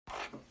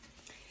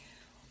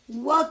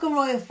Welcome,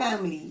 Royal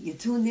Family. You're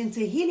tuned into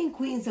Healing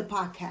Queens, the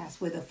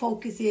podcast, where the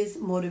focus is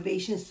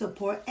motivation,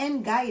 support,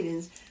 and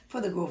guidance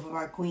for the growth of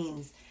our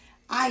queens.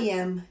 I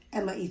am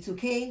Emma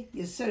E2K,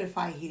 your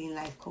certified healing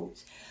life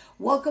coach.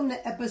 Welcome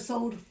to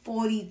episode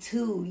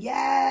 42.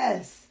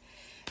 Yes!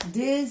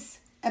 This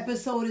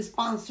episode is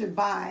sponsored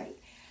by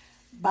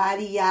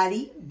Body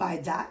Yaddy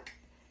by Doc,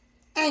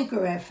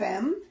 Anchor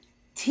FM,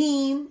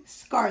 Team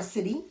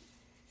Scarcity,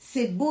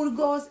 Sid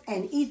Burgos,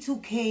 and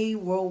E2K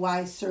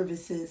Worldwide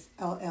Services,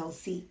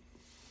 LLC.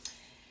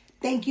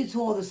 Thank you to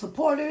all the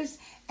supporters.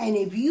 And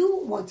if you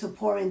want to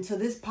pour into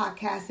this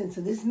podcast, into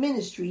this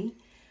ministry,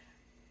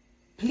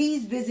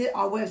 please visit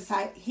our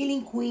website,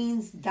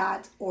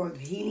 healingqueens.org,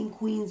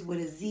 healingqueens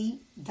with a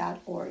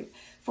Z.org.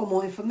 For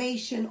more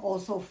information,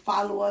 also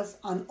follow us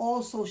on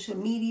all social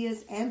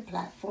medias and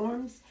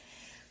platforms.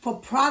 For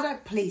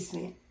product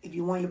placement, if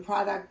you want your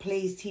product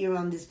placed here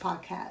on this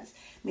podcast,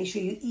 make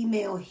sure you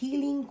email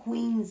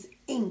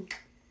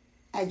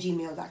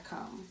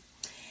healingqueensinc@gmail.com.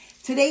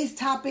 Today's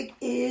topic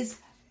is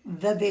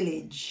the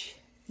village.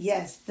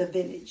 Yes, the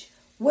village.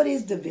 What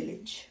is the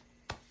village?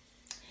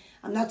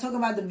 I'm not talking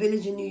about the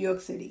village in New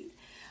York City,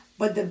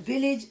 but the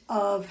village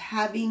of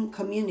having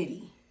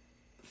community,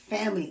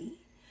 family,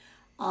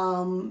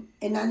 and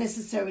not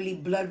necessarily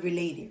blood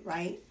related,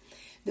 right?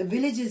 The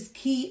village is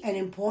key and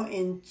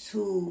important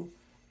to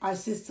our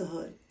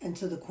sisterhood and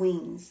to the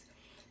queens,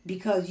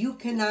 because you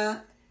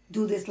cannot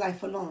do this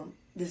life alone.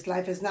 This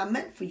life is not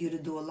meant for you to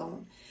do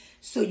alone.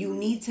 So you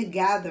need to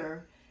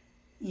gather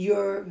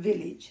your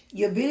village.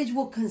 Your village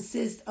will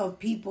consist of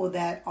people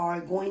that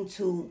are going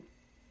to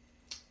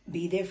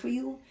be there for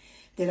you,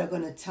 that are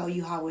going to tell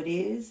you how it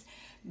is,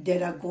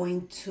 that are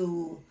going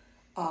to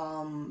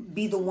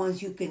be the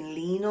ones you can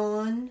lean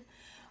on,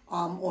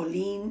 or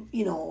lean,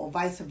 or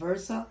vice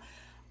versa.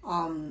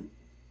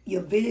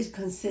 Your village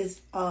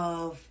consists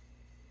of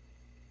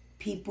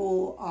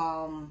people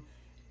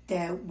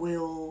that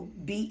will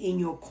be in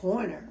your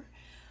corner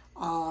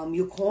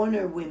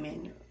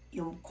women,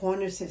 your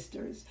corner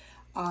sisters,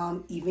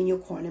 even your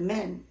corner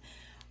men.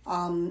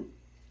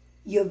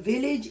 Your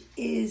village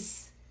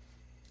is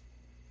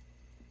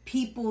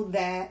people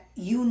that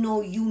you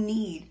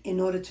need in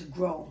order to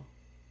grow,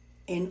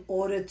 in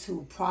order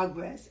to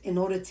progress, in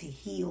order to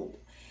heal.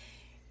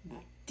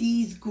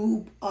 These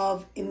group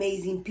of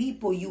amazing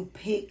people you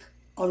pick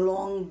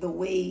along the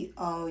way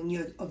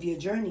of your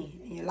journey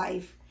in your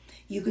life.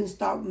 You can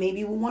start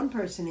maybe with one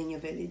person in your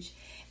village,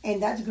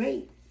 and that's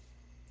great.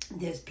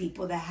 There's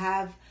people that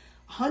have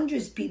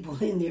hundreds of people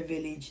in their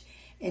village,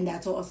 and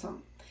that's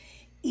awesome.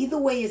 Either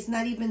way, it's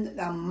not even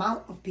the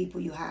amount of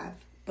people you have,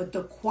 but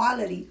the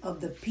quality of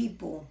the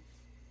people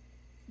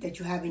that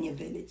you have in your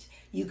village.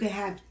 You can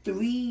have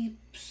 3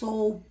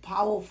 so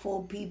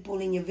powerful people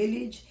in your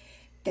village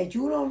that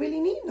you don't really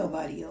need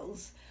nobody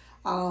else.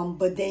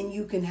 But then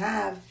you can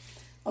have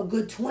a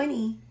good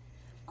 20,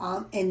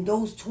 and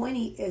those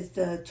 20 is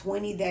the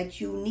 20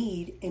 that you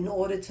need in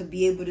order to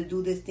be able to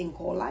do this thing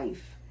called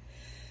life.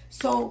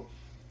 So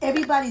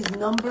everybody's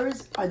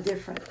numbers are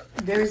different.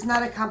 There is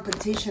not a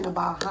competition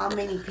about how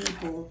many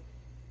people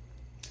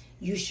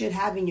you should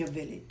have in your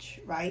village,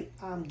 right?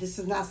 This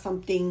is not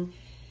something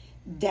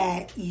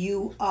that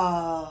you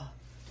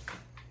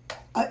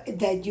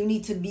that you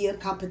need to be a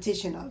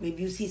competition of. If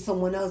you see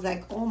someone else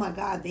like, oh my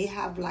God, they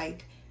have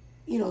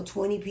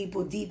 20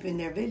 people deep in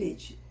their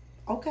village.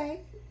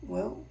 Okay,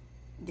 well,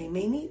 they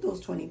may need those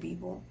 20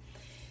 people.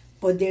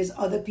 But there's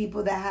other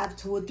people that have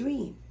 2 or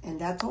 3. And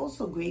that's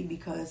also great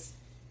because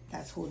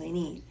that's who they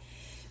need.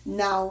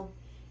 Now,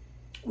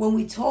 when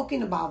we're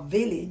talking about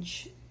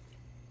village,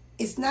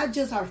 it's not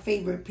just our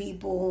favorite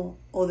people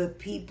or the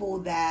people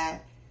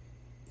that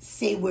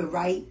say we're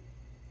right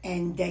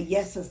and that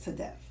yes us to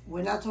death.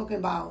 We're not talking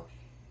about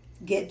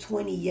get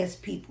 20 yes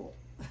people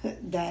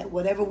that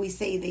whatever we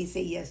say, they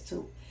say yes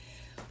to.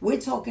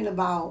 We're talking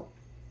about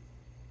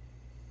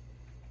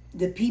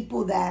the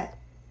people that,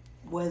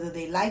 whether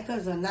they like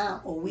us or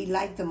not, or we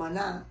like them or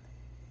not,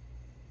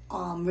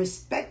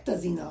 respect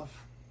us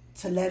enough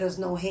to let us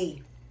know,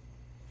 hey,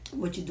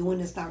 what you're doing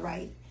is not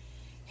right.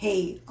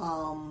 Hey,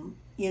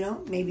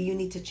 maybe you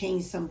need to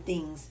change some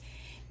things.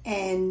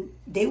 And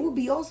they will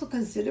be also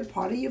considered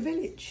part of your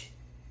village.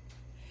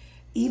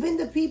 Even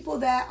the people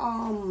that,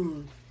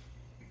 I'm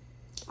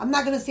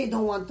not going to say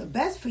don't want the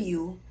best for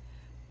you,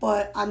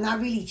 but I'm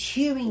not really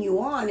cheering you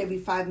on every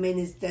 5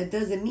 minutes. That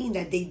doesn't mean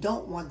that they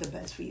don't want the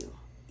best for you,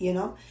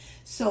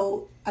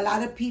 So a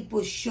lot of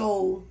people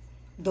show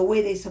the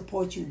way they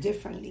support you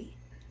differently.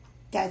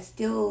 That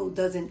still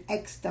doesn't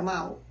X them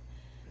out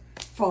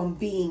from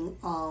being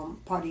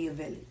part of your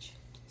village.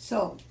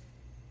 So,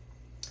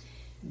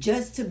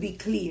 just to be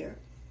clear,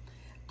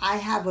 I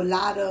have a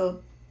lot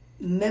of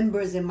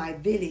members in my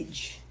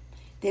village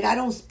that I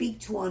don't speak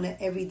to on an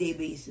everyday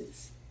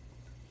basis.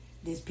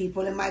 There's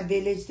people in my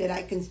village that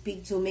I can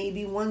speak to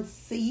maybe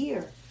once a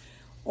year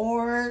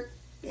or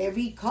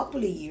every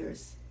couple of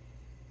years.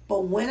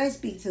 But when I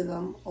speak to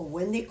them or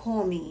when they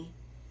call me,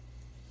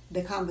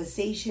 the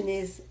conversation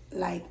is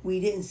like we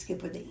didn't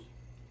skip a day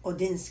or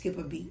didn't skip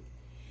a beat.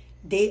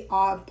 they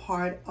are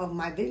part of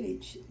my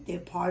village. They're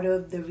part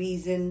of the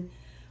reason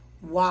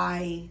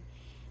why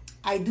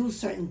I do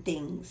certain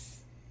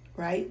things,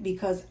 right?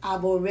 Because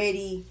I've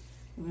already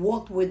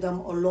walked with them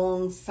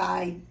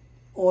alongside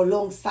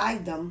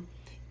them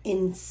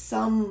in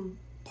some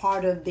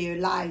part of their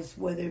lives,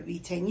 whether it be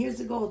 10 years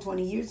ago,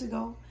 20 years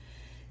ago.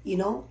 You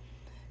know,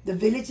 the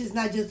village is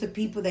not just the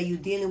people that you're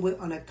dealing with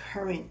on a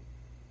current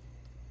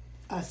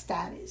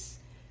status,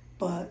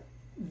 but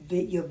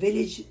your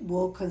village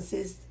will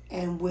consist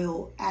and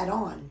will add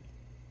on.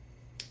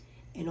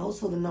 And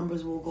also the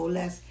numbers will go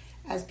less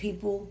as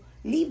people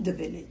leave the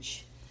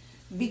village,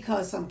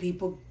 because some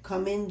people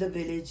come in the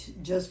village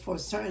just for a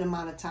certain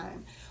amount of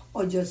time,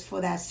 or just for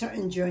that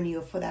certain journey,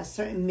 or for that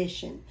certain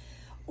mission,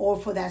 or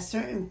for that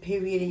certain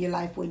period in your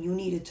life when you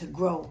needed to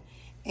grow,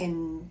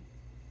 and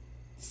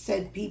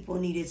said people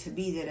needed to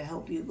be there to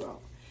help you grow.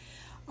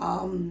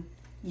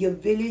 Your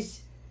village,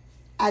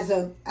 as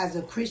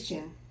a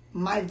Christian,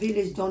 my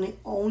village don't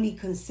only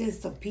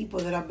consist of people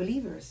that are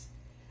believers.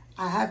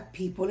 I have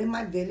people in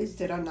my village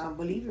that are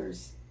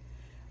non-believers.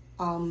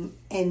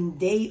 And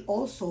they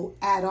also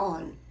add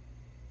on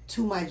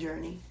to my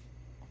journey.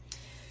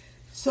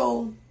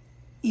 So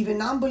even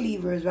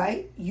non-believers,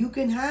 right? You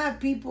can have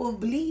people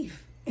of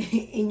belief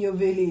in your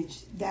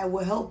village that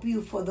will help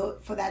you for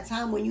that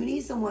time when you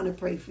need someone to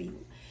pray for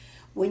you,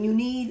 when you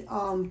need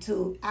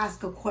to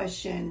ask a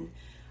question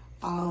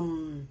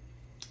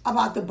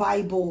about the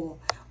Bible,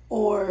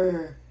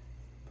 or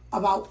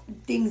about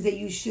things that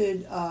you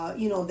should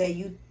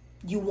that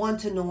you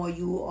want to know, or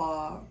you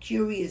are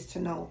curious to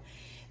know,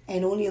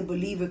 and only a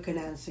believer can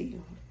answer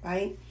you,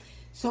 right?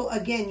 So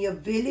again, your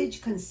village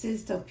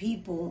consists of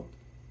people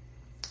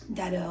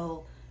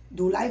that'll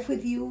do life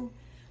with you,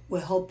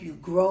 will help you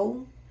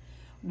grow,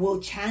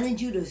 will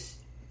challenge you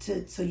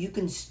to so you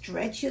can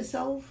stretch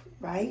yourself,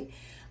 right?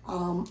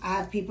 I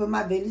have people in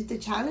my village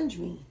that challenge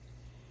me,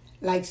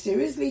 like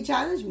seriously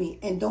challenge me,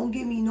 and don't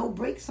give me no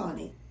breaks on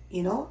it,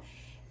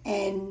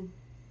 and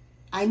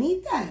I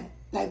need that.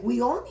 Like,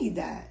 we all need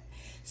that.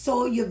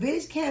 So your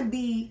village can't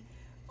be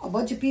a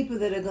bunch of people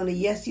that are going to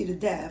yes you to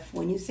death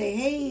when you say,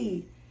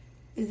 hey,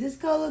 is this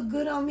color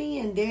good on me?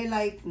 And they're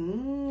like,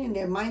 in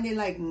their mind, they're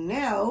like,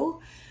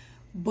 no.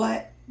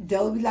 But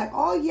they'll be like,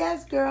 oh,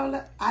 yes,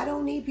 girl. I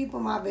don't need people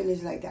in my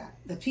village like that.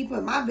 The people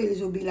in my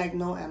village will be like,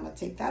 no, Emma,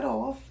 take that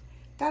off.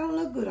 That don't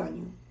look good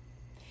on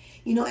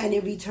you. And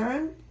in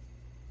return,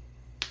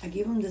 I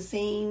give them the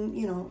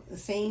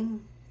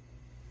same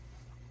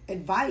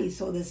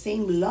advice, or the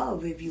same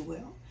love, if you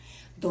will.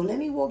 Don't let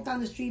me walk down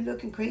the street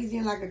looking crazy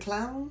and like a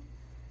clown.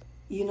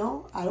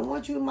 I don't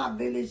want you in my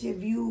village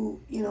if you,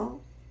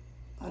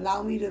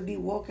 allow me to be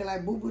walking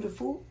like Boo Boo the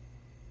Fool.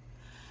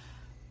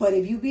 But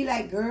if you be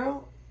like,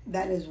 girl,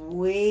 that is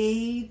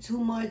way too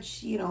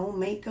much,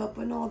 makeup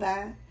and all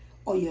that,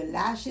 or your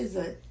lashes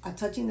are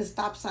touching the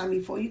stop sign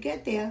before you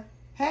get there,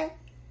 hey,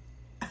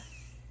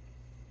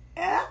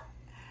 yeah,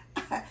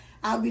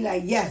 I'll be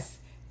like, yes,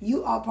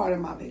 you are part of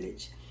my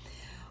village.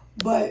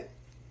 But,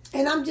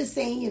 and I'm just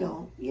saying,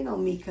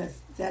 me, because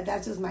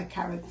that's just my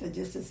character,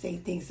 just to say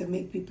things to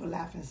make people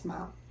laugh and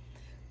smile.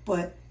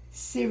 But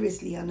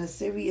seriously, on a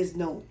serious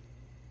note,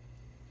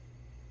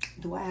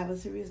 do I have a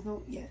serious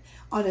note? Yeah.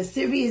 On a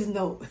serious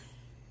note,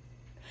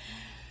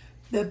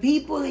 the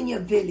people in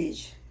your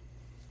village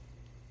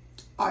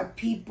are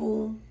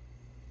people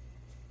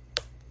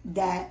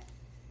that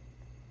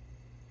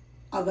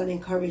are going to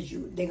encourage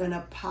you. They're going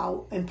to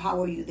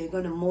empower you. They're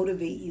going to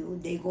motivate you.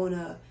 They're going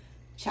to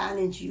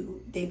challenge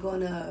you. They're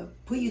going to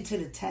put you to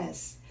the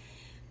test.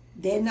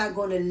 They're not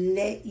going to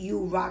let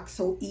you rock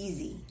so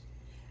easy.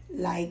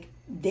 Like,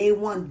 they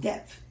want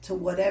depth to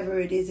whatever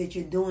it is that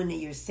you're doing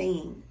and you're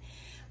saying.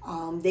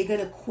 They're going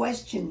to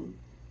question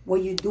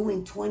what you're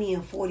doing 20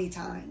 and 40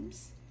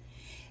 times.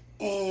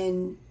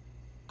 And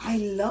I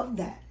love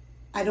that.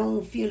 I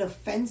don't feel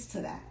offense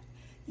to that.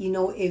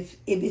 If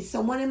it's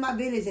someone in my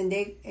village and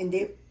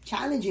they're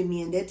challenging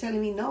me and they're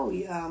telling me, no,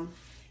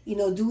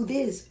 do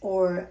this,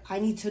 or I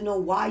need to know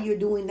why you're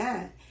doing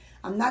that.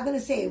 I'm not going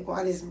to say,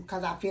 well, it's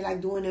because I feel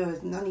like doing it,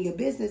 it's none of your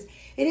business.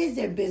 It is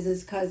their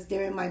business because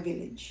they're in my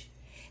village.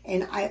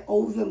 And I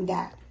owe them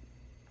that.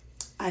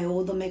 I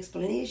owe them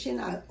explanation.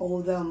 I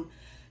owe them,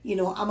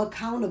 I'm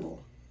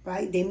accountable,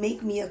 right? They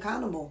make me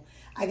accountable.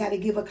 I got to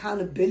give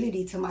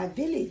accountability to my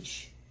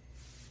village.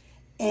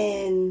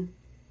 And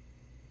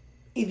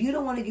if you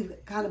don't want to give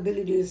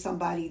accountability to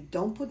somebody,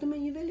 don't put them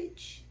in your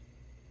village.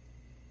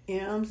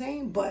 You know what I'm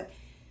saying? But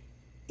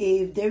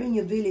if they're in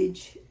your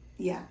village,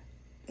 yeah,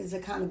 there's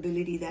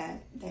accountability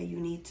that you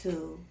need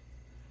to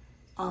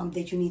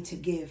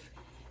give.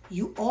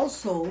 You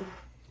also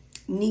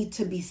need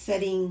to be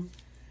setting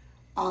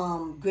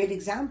great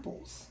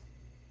examples,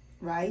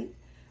 right?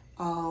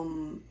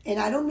 And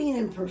I don't mean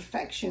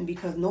imperfection,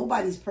 because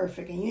nobody's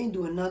perfect and you ain't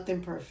doing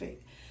nothing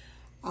perfect.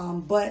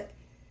 But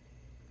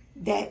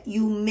that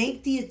you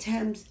make the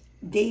attempts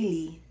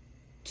daily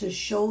to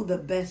show the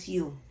best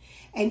you.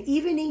 And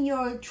even in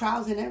your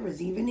trials and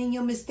errors, even in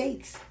your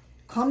mistakes,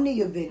 come to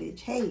your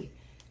village. Hey,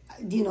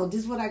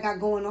 this is what I got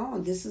going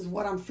on. This is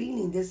what I'm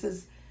feeling. This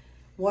is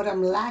what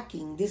I'm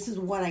lacking. This is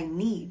what I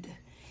need.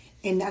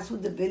 And that's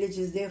what the village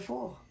is there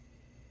for.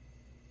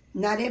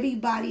 Not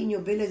everybody in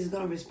your village is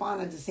going to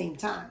respond at the same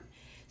time.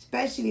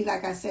 Especially,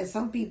 like I said,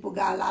 some people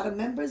got a lot of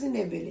members in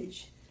their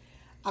village.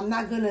 I'm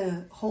not going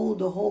to hold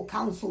the whole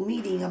council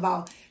meeting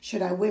about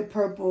should I wear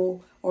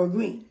purple or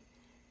green,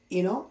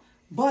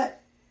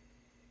 But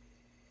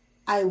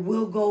I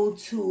will go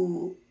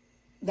to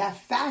that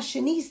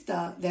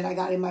fashionista that I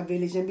got in my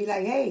village and be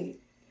like, hey,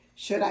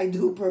 should I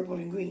do purple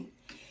and green?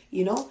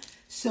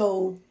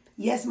 So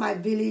yes, my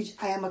village,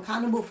 I am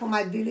accountable for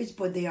my village,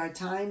 but there are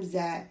times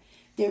that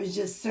there's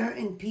just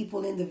certain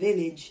people in the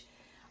village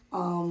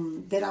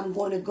that I'm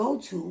going to go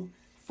to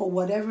for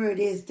whatever it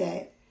is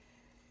that,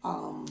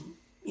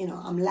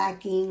 I'm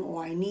lacking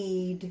or I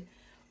need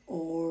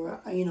or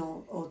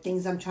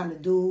things I'm trying to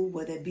do,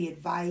 whether it be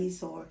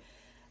advice or,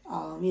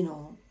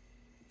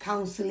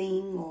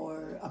 counseling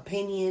or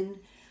opinion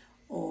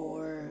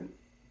or,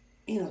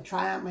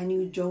 try out my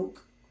new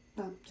joke.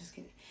 No, just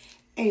kidding.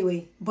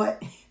 Anyway,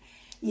 but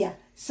yeah,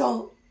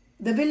 so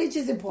the village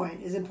is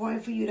important. It's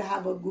important for you to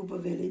have a group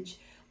of village,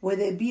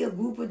 whether it be a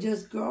group of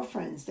just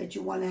girlfriends that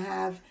you want to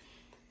have,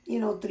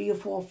 3 or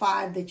 4 or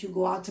 5 that you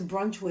go out to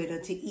brunch with or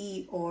to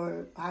eat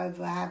or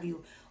however have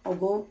you, or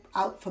go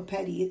out for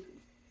petty.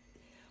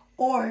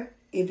 Or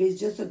if it's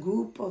just a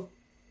group of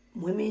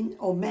women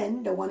or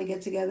men that want to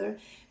get together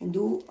and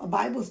do a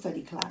Bible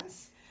study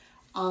class,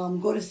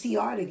 go to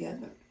CR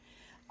together,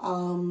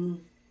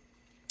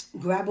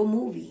 grab a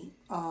movie,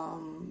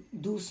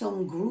 do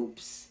some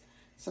groups,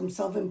 some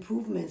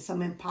self-improvement,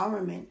 some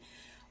empowerment,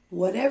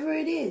 whatever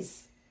it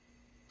is,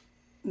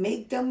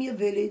 make them your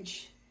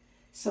village,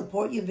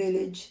 support your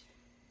village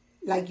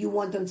like you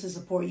want them to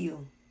support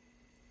you.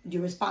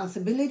 Your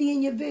responsibility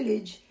in your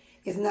village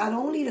is not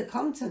only to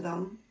come to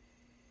them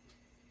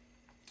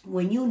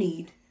when you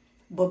need,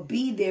 but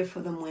be there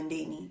for them when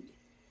they need.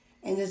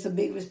 And it's a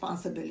big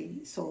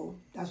responsibility. So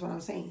that's what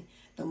I'm saying.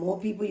 The more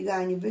people you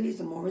got in your village,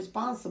 the more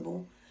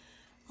responsible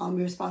your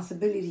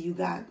responsibility you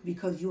got,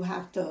 because you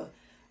have to,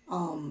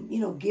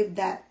 give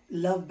that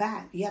love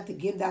back. You have to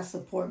give that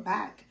support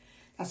back.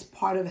 That's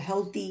part of a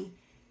healthy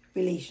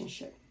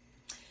relationship.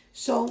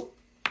 So,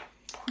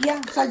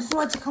 yeah, so I just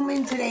want to come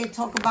in today,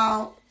 talk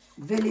about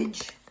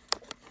village,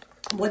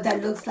 what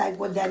that looks like,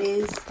 what that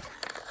is.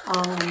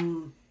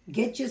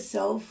 Get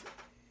yourself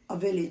a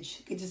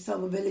village. Get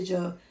yourself a village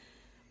of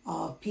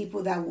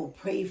people that will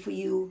pray for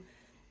you,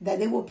 that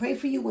they will pray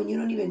for you when you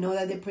don't even know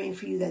that they're praying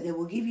for you, that they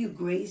will give you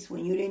grace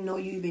when you didn't know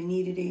you even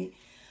needed it,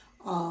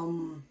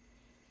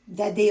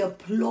 that they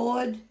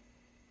applaud,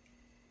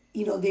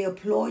 they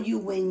applaud you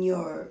when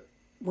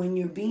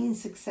you're being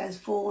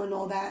successful and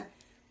all that,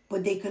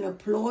 but they can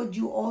applaud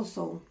you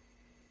also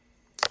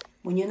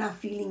when you're not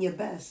feeling your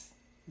best,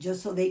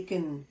 just so they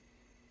can,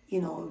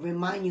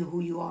 remind you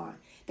who you are.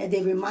 That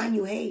they remind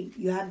you, hey,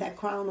 you have that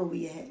crown over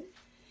your head.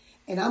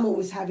 And I'm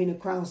always having a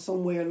crown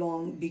somewhere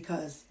along,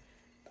 because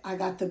I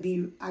got to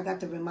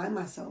remind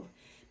myself.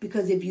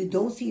 Because if you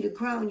don't see the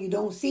crown, you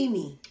don't see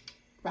me,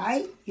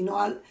 right?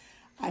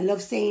 I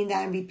love saying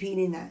that and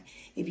repeating that.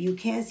 If you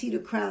can't see the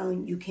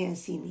crown, you can't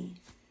see me.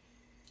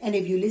 And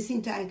if you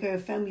listen to Anchor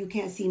FM, you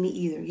can't see me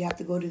either. You have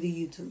to go to the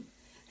YouTube.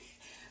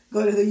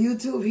 Go to the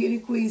YouTube, Beauty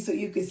Queen, so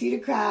you can see the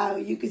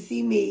crown, you can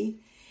see me,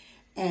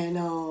 and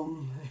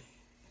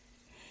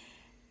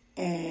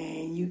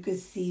you can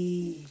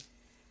see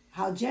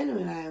how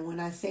genuine I am when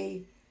I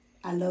say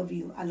I love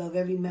you. I love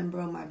every member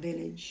of my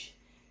village.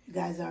 You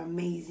guys are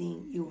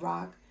amazing. You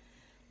rock.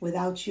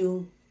 Without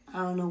you,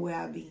 I don't know where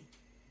I'd be.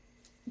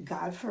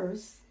 God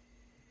first,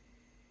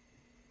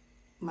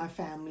 my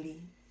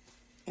family,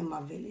 and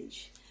my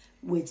village.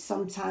 Which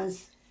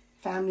sometimes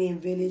family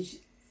and village,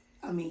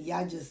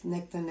 y'all just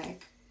neck to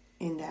neck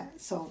in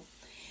that. So,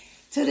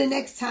 till the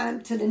next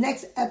time, to the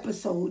next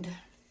episode,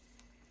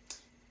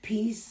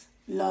 peace,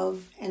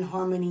 love, and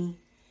harmony.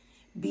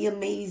 Be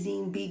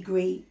amazing, be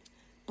great,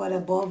 but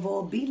above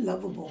all, be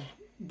lovable,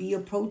 be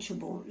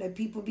approachable. Let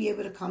people be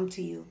able to come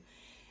to you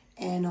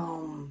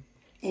and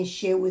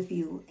share with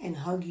you and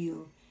hug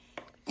you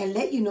and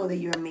let you know that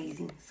you're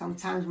amazing.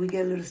 Sometimes we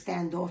get a little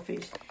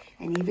standoffish,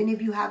 and even if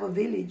you have a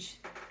village,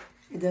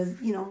 it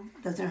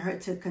doesn't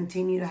hurt to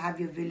continue to have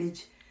your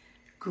village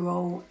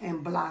grow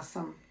and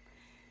blossom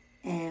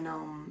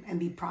and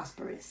be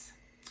prosperous.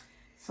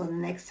 So the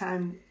next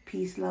time,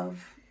 peace,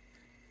 love,